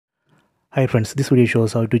Hi friends, this video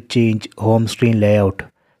shows how to change home screen layout.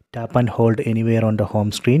 Tap and hold anywhere on the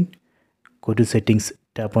home screen. Go to settings,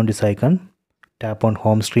 tap on this icon, tap on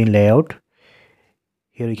home screen layout.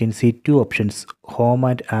 Here you can see two options, home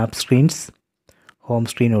and app screens, home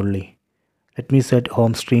screen only. Let me set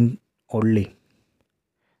home screen only.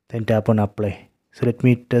 Then tap on apply. So let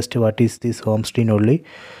me test what is this home screen only.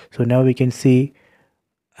 So now we can see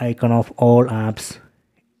icon of all apps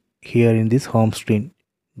here in this home screen.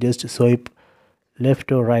 Just swipe left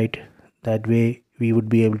or right, that way we would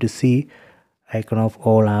be able to see icon of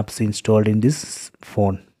all apps installed in this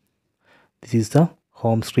phone. This is the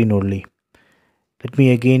home screen only. Let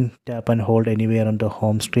me again tap and hold anywhere on the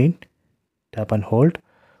home screen. Tap and hold,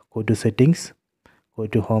 go to settings, go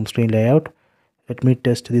to home screen layout. Let me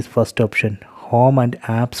test this first option, home and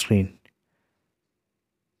app screen.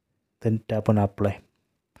 Then tap on apply.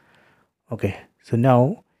 Okay, so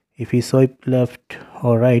now if we swipe left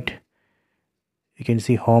or right, you can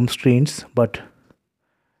see home screens, but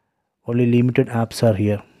only limited apps are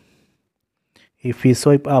here. If we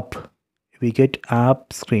swipe up, we get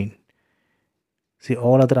app screen. See,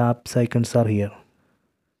 all other apps icons are here.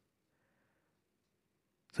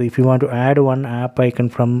 So if you want to add one app icon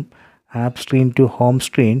from app screen to home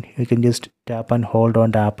screen, you can just tap and hold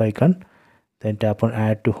on the app icon, then tap on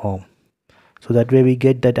add to home. So that way we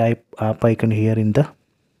get that app icon here in the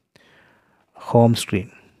home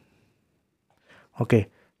screen. Okay,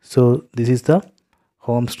 so this is the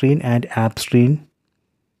home screen and app screen.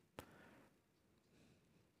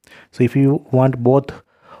 So if you want both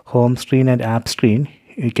home screen and app screen,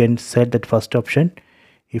 you can set that first option.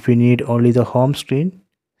 If you need only the home screen,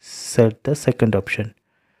 set the second option.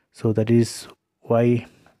 So that is why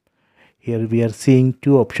here we are seeing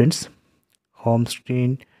two options, home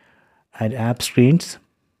screen and app screens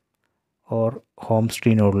or home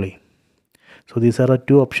screen only. So these are the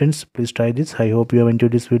two options. Please try this. I hope you have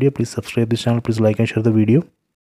enjoyed this video. Please subscribe this channel. Please like and share the video.